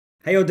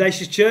Hey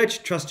Audacious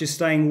Church, trust you're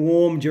staying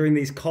warm during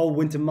these cold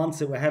winter months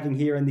that we're having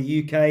here in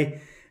the UK.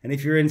 And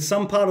if you're in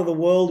some part of the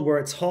world where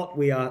it's hot,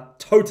 we are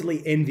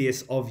totally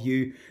envious of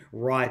you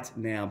right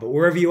now. But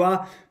wherever you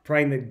are,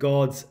 praying that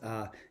God's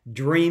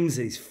dreams,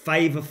 His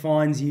favor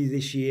finds you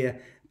this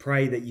year.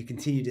 Pray that you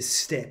continue to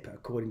step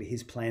according to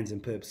His plans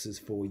and purposes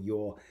for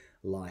your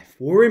life.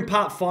 We're in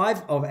part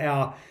 5 of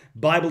our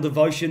Bible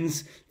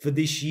devotions for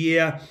this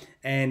year,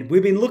 and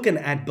we've been looking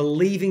at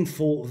believing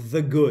for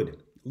the good.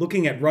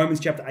 Looking at Romans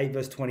chapter 8,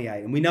 verse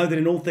 28. And we know that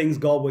in all things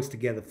God works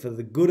together for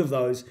the good of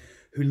those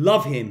who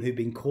love Him, who've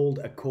been called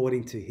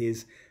according to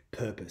His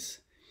purpose.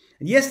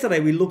 And yesterday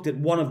we looked at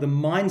one of the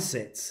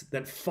mindsets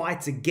that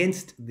fights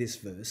against this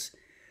verse.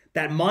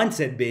 That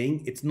mindset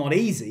being, it's not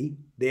easy,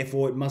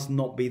 therefore it must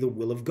not be the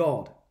will of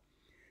God.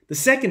 The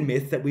second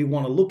myth that we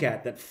want to look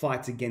at that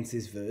fights against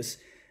this verse,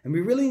 and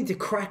we really need to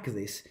crack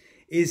this,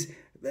 is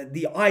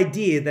the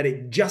idea that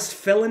it just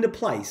fell into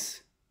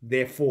place,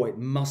 therefore it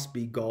must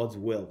be God's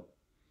will.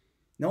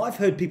 Now, I've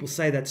heard people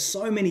say that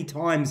so many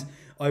times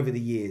over the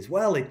years.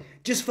 Well, it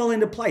just fell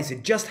into place.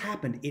 It just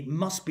happened. It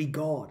must be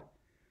God.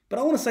 But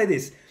I want to say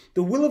this.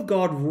 The will of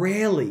God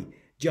rarely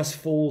just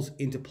falls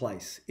into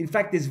place. In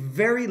fact, there's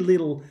very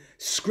little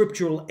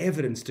scriptural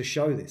evidence to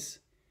show this.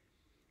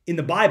 In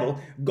the Bible,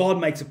 God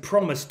makes a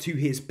promise to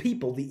His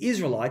people, the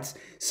Israelites,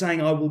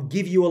 saying, I will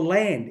give you a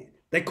land.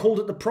 They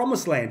called it the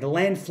promised land, the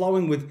land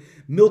flowing with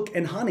milk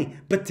and honey.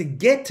 But to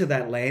get to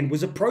that land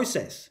was a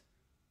process.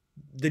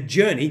 The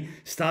journey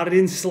started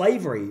in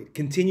slavery. It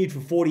continued for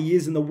 40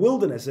 years in the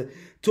wilderness. It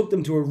took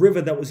them to a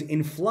river that was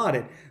in flood.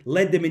 It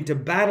led them into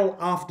battle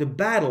after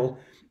battle.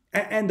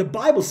 And the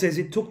Bible says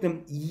it took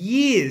them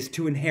years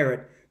to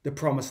inherit the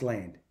promised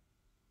land.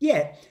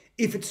 Yet,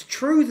 if it's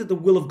true that the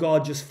will of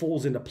God just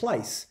falls into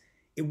place,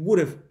 it would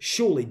have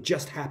surely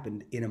just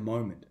happened in a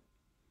moment.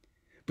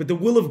 But the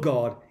will of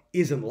God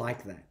isn't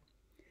like that.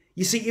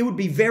 You see, it would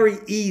be very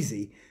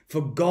easy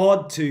for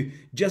God to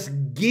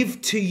just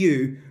give to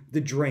you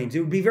the dreams.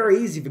 It would be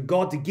very easy for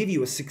God to give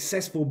you a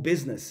successful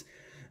business.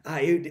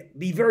 It would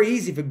be very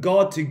easy for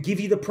God to give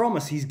you the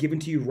promise He's given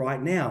to you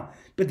right now.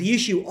 But the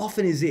issue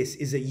often is this,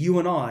 is that you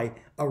and I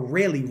are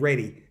rarely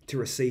ready to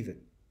receive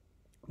it.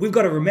 We've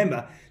got to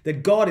remember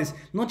that God is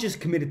not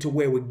just committed to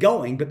where we're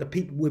going, but the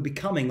people we're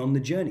becoming on the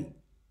journey.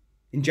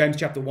 In James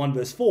chapter 1,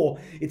 verse 4,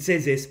 it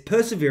says this,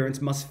 perseverance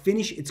must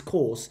finish its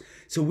course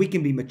so we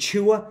can be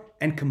mature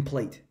and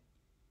complete.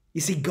 You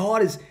see,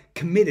 God is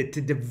committed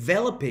to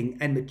developing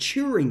and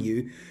maturing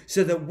you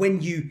so that when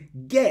you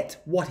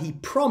get what He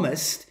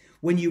promised,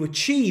 when you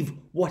achieve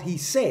what He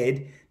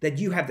said, that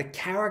you have the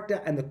character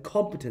and the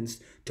competence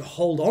to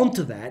hold on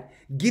to that,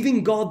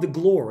 giving God the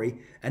glory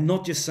and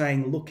not just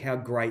saying, look how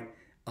great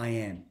I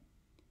am.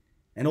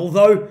 And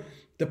although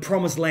the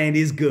promised land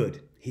is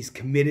good, He's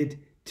committed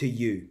to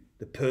you,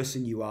 the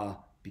person you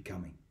are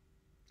becoming.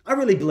 I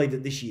really believe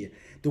that this year,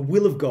 the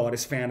will of God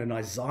is found in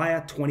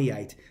Isaiah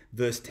 28,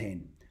 verse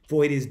 10.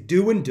 For it is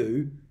do and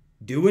do,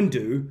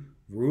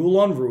 rule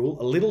on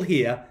rule, a little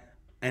here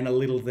and a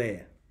little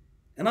there.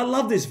 And I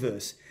love this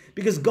verse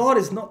because God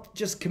is not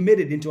just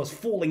committed into us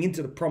falling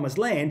into the promised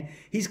land.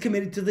 He's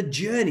committed to the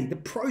journey, the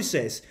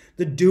process,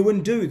 the do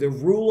and do, the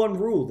rule on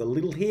rule, the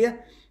little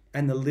here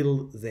and the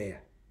little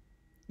there.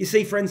 You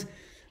see, friends,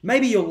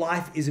 maybe your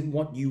life isn't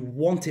what you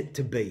want it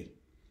to be.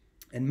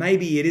 And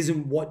maybe it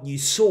isn't what you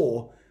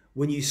saw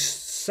when you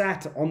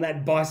sat on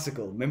that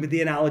bicycle. Remember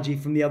the analogy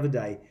from the other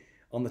day?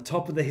 On the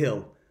top of the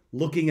hill,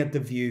 looking at the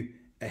view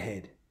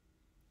ahead.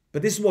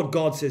 But this is what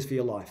God says for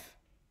your life.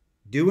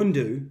 Do and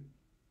do,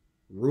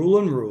 rule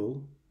and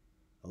rule,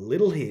 a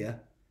little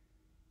here,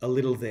 a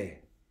little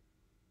there.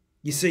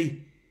 You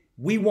see,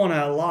 we want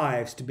our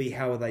lives to be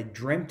how they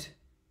dreamt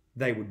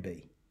they would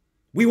be.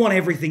 We want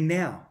everything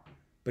now,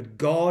 but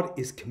God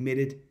is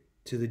committed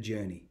to the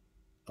journey,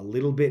 a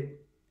little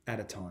bit at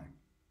a time.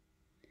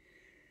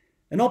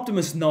 An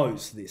optimist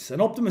knows this. An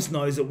optimist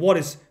knows that what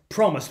is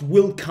promised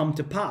will come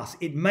to pass.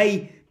 It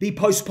may be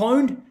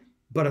postponed,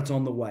 but it's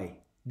on the way.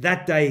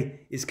 That day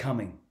is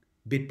coming,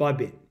 bit by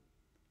bit,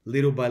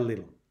 little by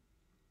little.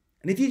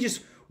 And if you're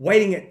just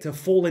waiting it to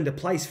fall into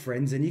place,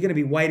 friends, then you're going to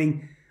be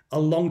waiting a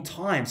long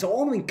time. So I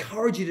want to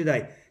encourage you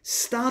today,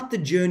 start the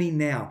journey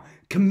now.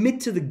 Commit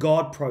to the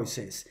God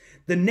process.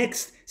 The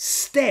next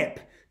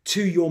step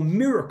to your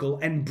miracle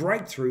and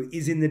breakthrough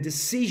is in the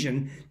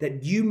decision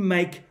that you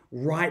make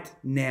right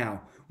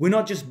now. We're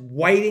not just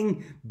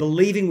waiting,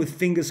 believing with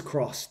fingers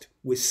crossed.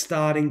 We're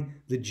starting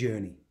the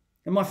journey.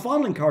 And my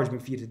final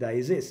encouragement for you today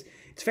is this.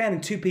 It's found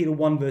in 2 Peter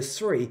 1 verse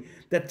 3,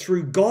 that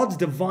through God's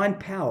divine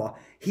power,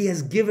 He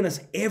has given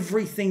us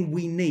everything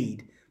we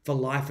need for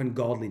life and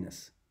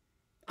godliness.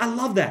 I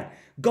love that.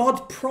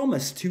 God's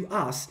promise to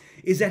us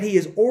is that He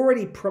has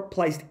already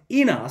placed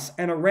in us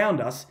and around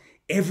us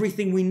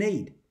everything we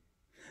need.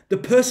 The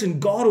person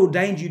God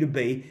ordained you to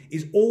be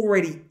is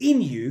already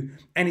in you,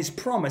 and His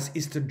promise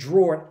is to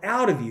draw it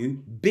out of you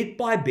bit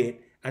by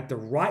bit at the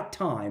right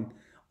time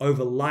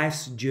over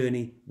life's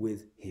journey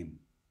with Him.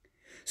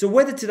 So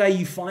whether today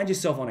you find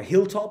yourself on a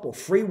hilltop or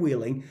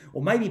freewheeling,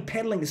 or maybe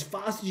pedaling as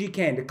fast as you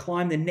can to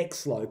climb the next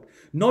slope,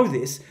 know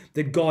this,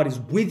 that God is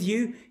with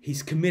you.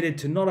 He's committed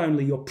to not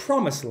only your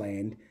promised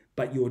land,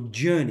 but your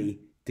journey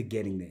to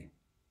getting there.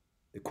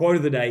 The quote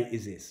of the day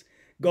is this: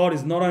 God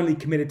is not only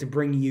committed to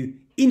bringing you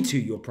into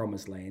your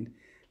promised land,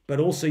 but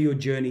also your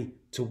journey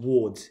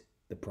towards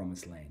the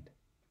promised land.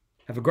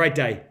 Have a great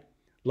day.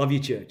 Love you,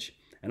 church.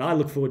 And I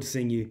look forward to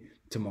seeing you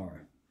tomorrow.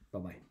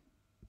 Bye-bye.